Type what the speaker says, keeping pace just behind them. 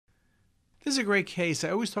This is a great case. I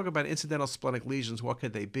always talk about incidental splenic lesions. What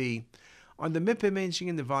could they be? On the MIP imaging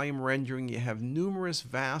and the volume rendering, you have numerous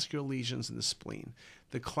vascular lesions in the spleen.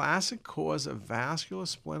 The classic cause of vascular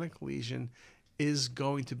splenic lesion is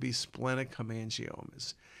going to be splenic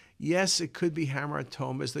hemangiomas. Yes, it could be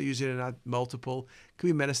hamartomas. They're usually not multiple. It could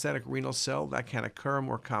be metastatic renal cell. That can occur,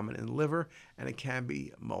 more common in liver, and it can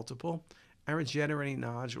be multiple. And regenerating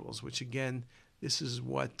nodules, which again, this is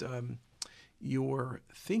what you're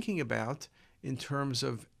thinking about in terms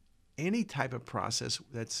of any type of process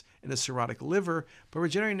that's in a cirrhotic liver, but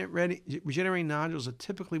regenerating nodules are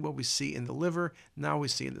typically what we see in the liver, now we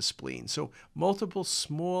see in the spleen. So multiple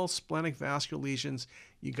small splenic vascular lesions,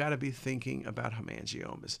 you got to be thinking about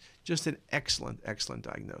hemangiomas. Just an excellent, excellent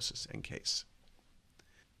diagnosis and case.